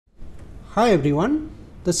Hi everyone,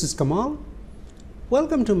 this is Kamal.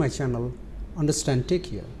 Welcome to my channel Understand Tech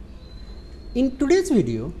here. In today's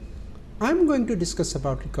video, I am going to discuss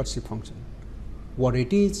about recursive function. What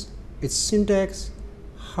it is, its syntax,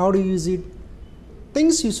 how to use it,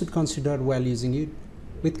 things you should consider while using it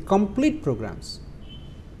with complete programs.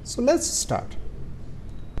 So let's start.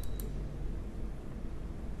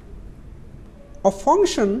 A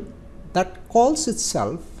function that calls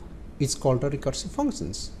itself is called a recursive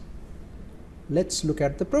functions. Let's look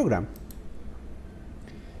at the program.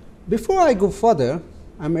 Before I go further,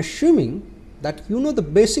 I'm assuming that you know the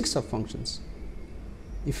basics of functions.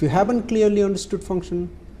 If you haven't clearly understood function,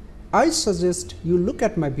 I suggest you look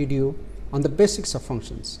at my video on the basics of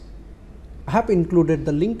functions. I have included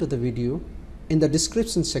the link to the video in the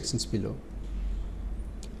description sections below.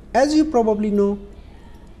 As you probably know,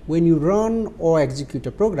 when you run or execute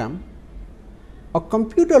a program, a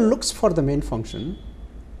computer looks for the main function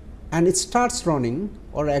and it starts running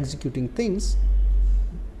or executing things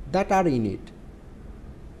that are in it.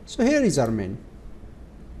 So here is our main.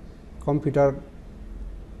 Computer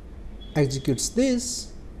executes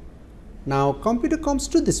this. Now computer comes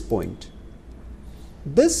to this point.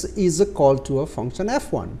 This is a call to a function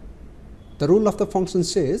f1. The rule of the function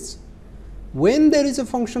says when there is a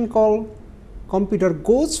function call, computer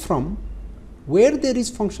goes from where there is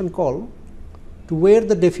function call to where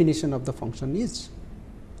the definition of the function is.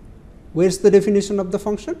 Where's the definition of the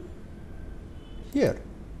function? Here.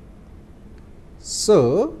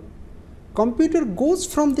 So computer goes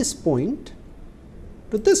from this point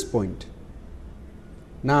to this point.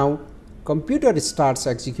 Now computer starts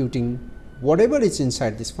executing whatever is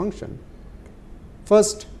inside this function.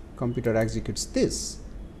 First, computer executes this.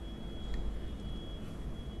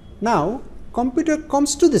 Now computer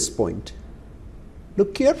comes to this point.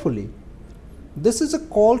 Look carefully. This is a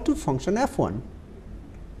call to function f1.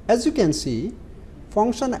 As you can see,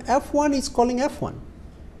 function f1 is calling f1.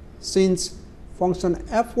 Since function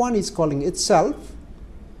f1 is calling itself,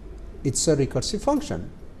 it's a recursive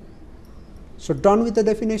function. So done with the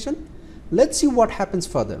definition. Let's see what happens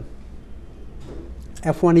further.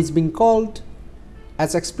 f1 is being called.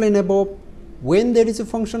 As explained above, when there is a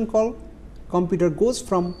function call, computer goes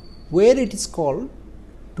from where it is called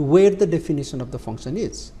to where the definition of the function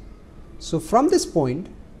is. So from this point,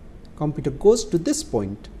 computer goes to this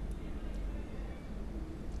point.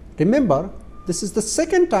 Remember, this is the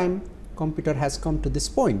second time computer has come to this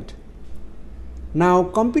point. Now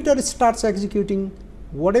computer starts executing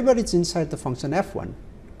whatever is inside the function f1.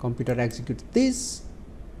 Computer executes this.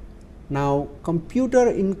 Now computer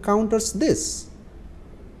encounters this.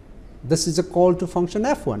 This is a call to function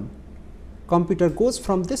f1. Computer goes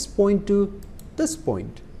from this point to this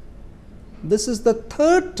point. This is the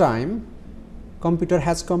third time computer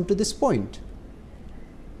has come to this point.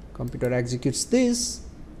 Computer executes this.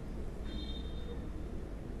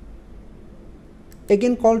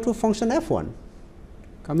 Again call to function f1.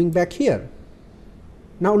 Coming back here.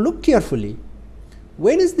 Now look carefully.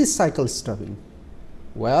 When is this cycle stopping?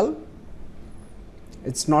 Well,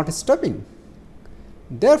 it's not stopping.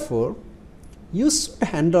 Therefore, you should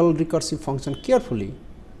handle recursive function carefully.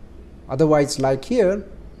 Otherwise, like here,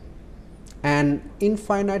 an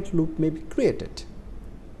infinite loop may be created.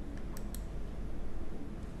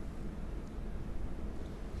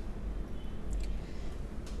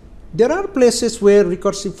 There are places where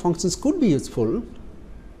recursive functions could be useful.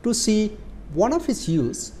 To see one of its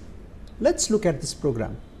use, let's look at this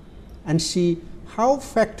program and see how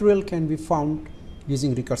factorial can be found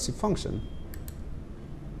using recursive function.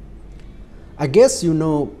 I guess you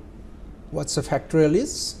know what a factorial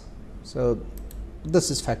is. So this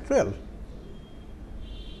is factorial.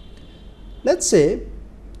 Let's say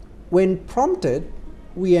when prompted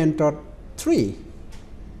we enter 3.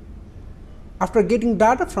 After getting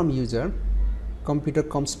data from user, computer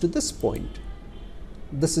comes to this point.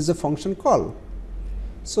 This is a function call.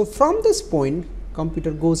 So from this point,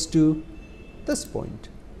 computer goes to this point.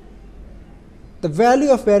 The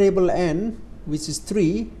value of variable n, which is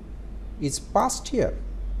 3, is passed here.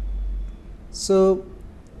 So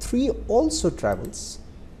 3 also travels.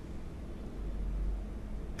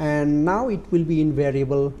 And now it will be in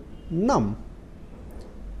variable num.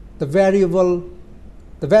 The value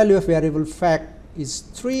of variable fact is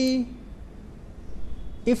 3.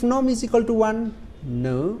 If num is equal to 1,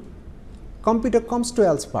 no. Computer comes to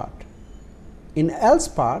else part. In else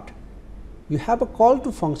part, you have a call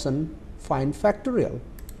to function find factorial.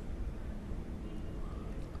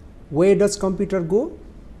 Where does computer go?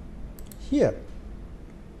 Here.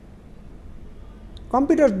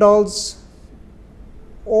 Computer does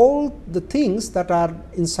all the things that are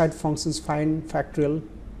inside functions find factorial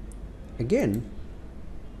again.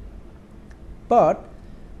 But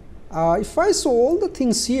if I show all the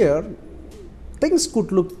things here, things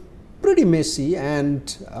could look pretty messy,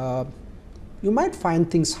 and you might find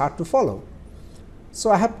things hard to follow. So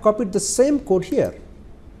I have copied the same code here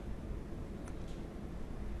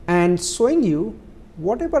and showing you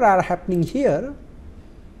whatever are happening here.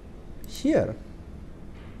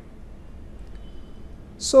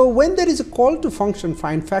 So when there is a call to function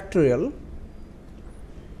find factorial,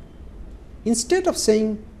 instead of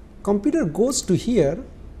saying computer goes to here,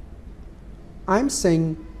 I am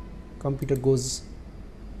saying computer goes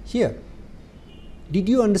here. Did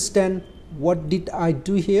you understand what did I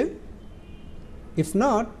do here? If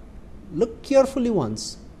not, look carefully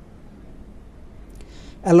once.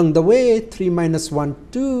 Along the way 3 minus 1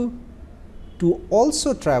 2 to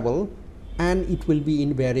also travel, and it will be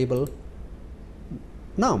in variable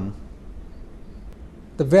num.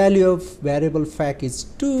 The value of variable fact is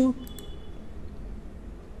 2.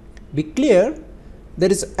 Be clear,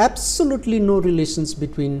 there is absolutely no relations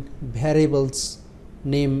between variables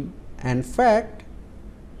name and fact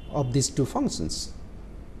of these two functions.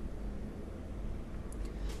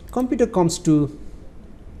 Computer comes to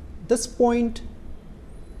this point.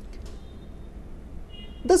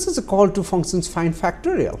 This is a call to functions find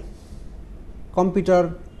factorial.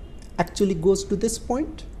 Computer actually goes to this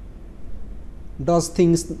point, does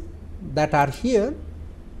things that are here,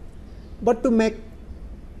 but to make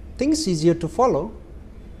things easier to follow,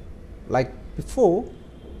 like before,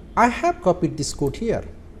 I have copied this code here,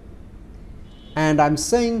 and I am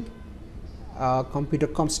saying computer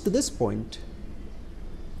comes to this point.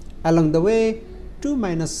 Along the way 2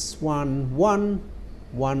 minus 1 1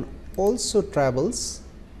 1 also travels,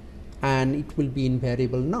 and it will be in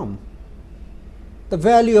variable num. The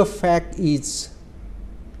value of fact is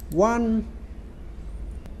 1.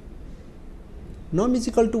 Num is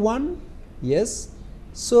equal to 1, yes.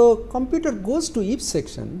 So computer goes to if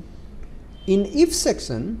section. In if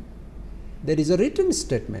section there is a return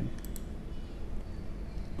statement.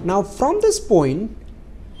 Now from this point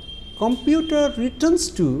computer returns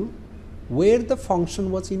to where the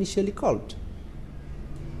function was initially called.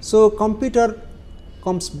 So computer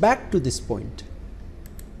comes back to this point.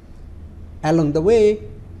 Along the way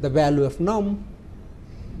the value of num,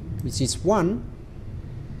 which is 1,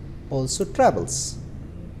 also travels.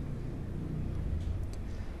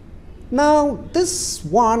 Now this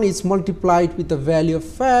 1 is multiplied with the value of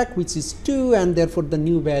fact, which is 2, and therefore the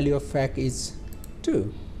new value of fact is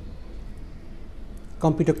 2.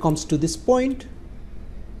 Computer comes to this point.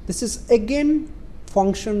 This is again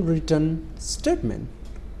function return statement.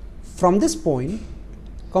 From this point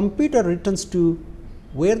computer returns to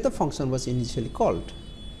where the function was initially called.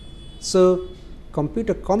 So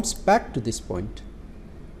computer comes back to this point.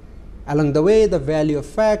 Along the way the value of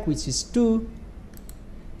fact, which is 2,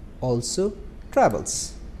 also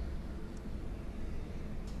travels.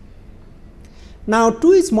 Now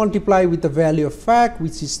 2 is multiplied with the value of fact,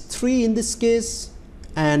 which is 3 in this case,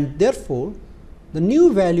 and therefore the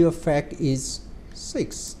new value of fact is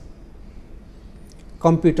 6.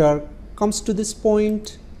 Computer comes to this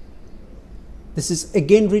point. This is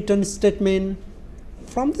again return statement.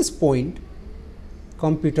 From this point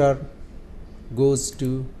computer goes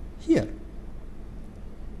to here,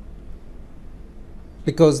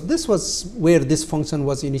 because this was where this function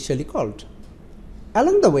was initially called.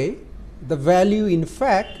 Along the way the value in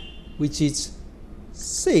fact, which is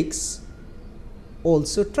 6,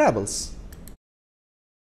 also travels.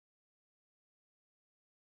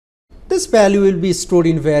 This value will be stored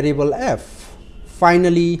in variable f.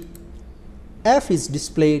 Finally f is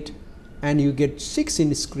displayed and you get 6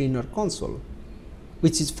 in screen or console,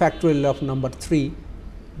 which is factorial of number 3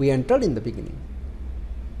 we entered in the beginning.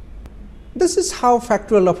 This is how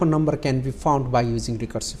factorial of a number can be found by using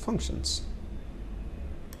recursive functions.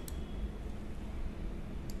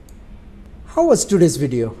 How was today's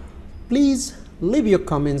video? Please leave your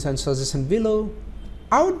comments and suggestions below.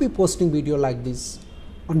 I would be posting video like this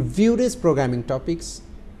on various programming topics,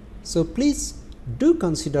 so please do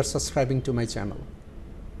consider subscribing to my channel.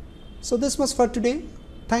 So this was for today.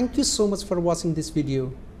 Thank you so much for watching this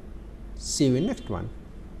video. See you in next one.